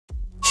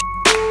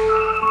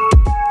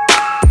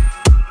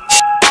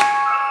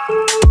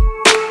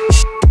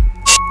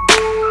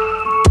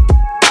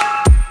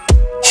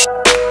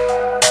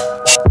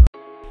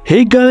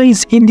Hey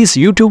guys, in this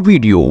YouTube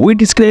video, we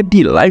describe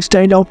the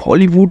lifestyle of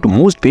Hollywood's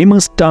most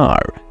famous star,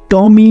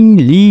 Tommy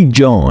Lee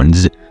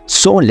Jones.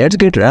 So let's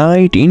get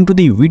right into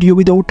the video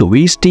without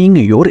wasting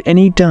your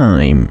any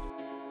time.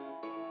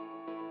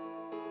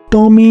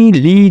 Tommy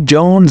Lee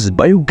Jones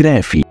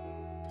biography.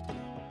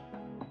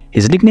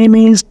 His nickname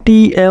is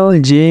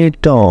TLJ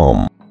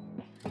Tom.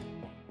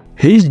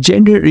 His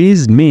gender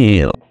is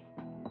male.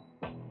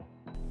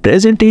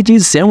 Present age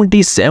is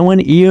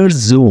 77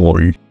 years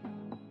old.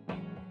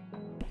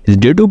 His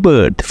date of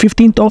birth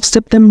 15th of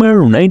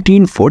September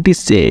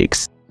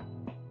 1946.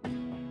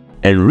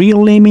 And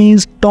real name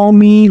is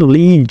Tommy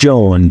Lee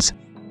Jones.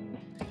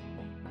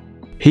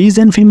 He is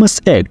an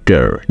famous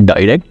actor,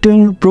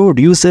 director,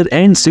 producer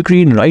and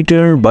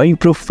screenwriter by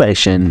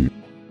profession.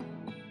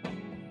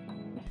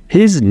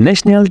 His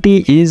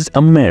nationality is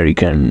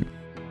American.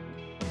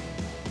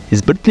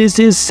 His birthplace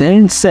is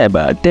San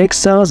Saba,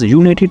 Texas,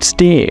 United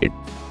States.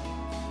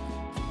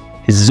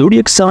 His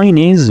zodiac sign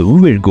is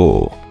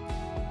Virgo.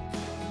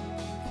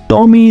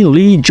 Tommy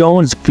Lee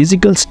Jones'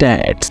 physical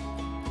stats.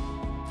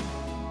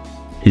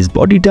 His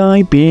body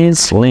type is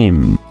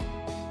slim.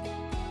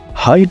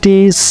 Height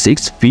is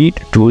 6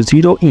 feet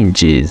 20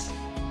 inches.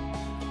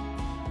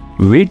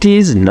 Weight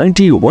is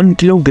 91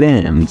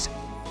 kilograms.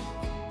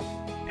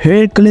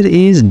 Hair color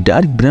is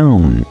dark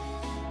brown.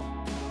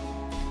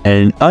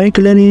 And eye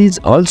color is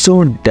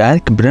also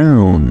dark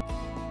brown.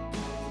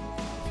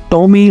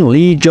 Tommy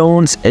Lee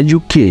Jones'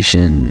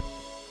 education.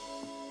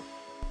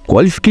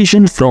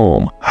 Qualification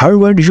from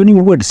Harvard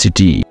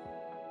University.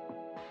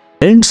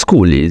 And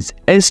school is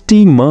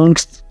St.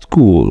 Mark's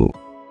School.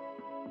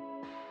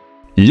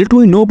 Let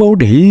me know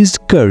about his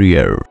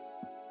career.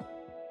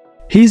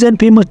 He is a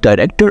famous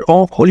director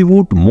of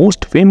Hollywood's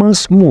most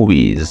famous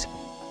movies.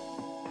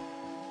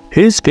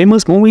 His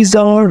famous movies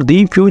are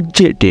The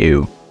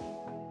Fugitive,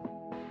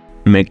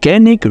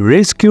 Mechanic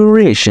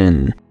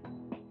Restoration,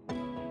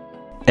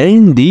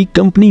 and The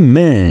Company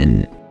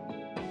Man.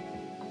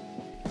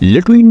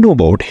 Let me know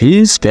about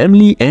his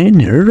family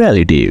and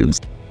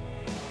relatives.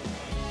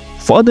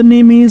 Father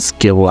name is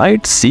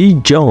Kevite C.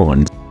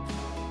 Jones.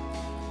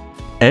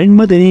 And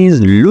mother is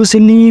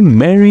Lucille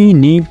Mary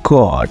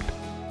Nicott.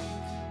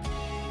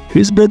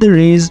 His brother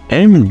is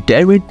M.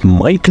 David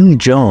Michael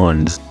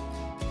Jones.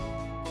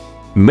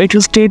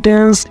 Marital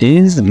status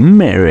is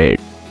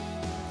married.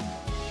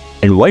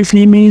 And wife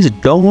name is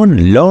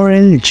Dawn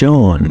Laurel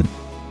Jones.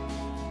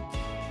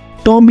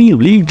 Tommy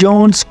Lee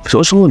Jones'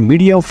 social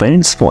media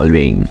fans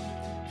following.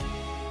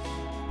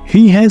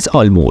 He has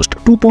almost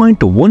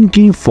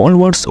 2.1k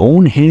followers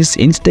on his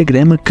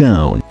Instagram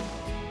account.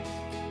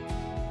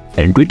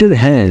 And Twitter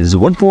has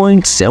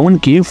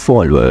 1.7k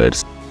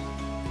followers.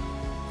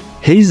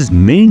 His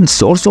main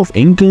source of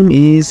income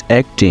is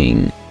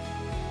acting.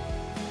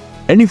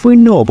 And if we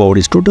know about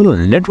his total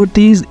net worth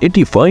is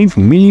 $85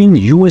 million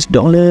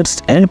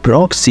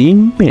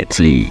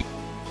approximately.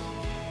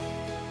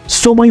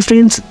 So my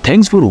friends,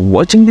 thanks for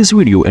watching this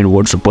video, and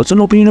what's your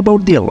personal opinion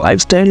about the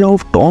lifestyle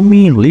of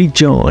Tommy Lee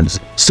Jones?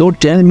 So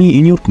tell me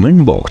in your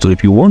comment box, or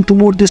if you want to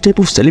watch this type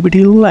of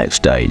celebrity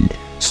lifestyle.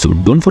 So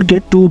don't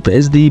forget to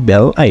press the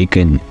bell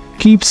icon.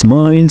 Keep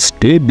smiling,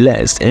 stay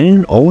blessed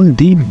and all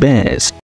the best.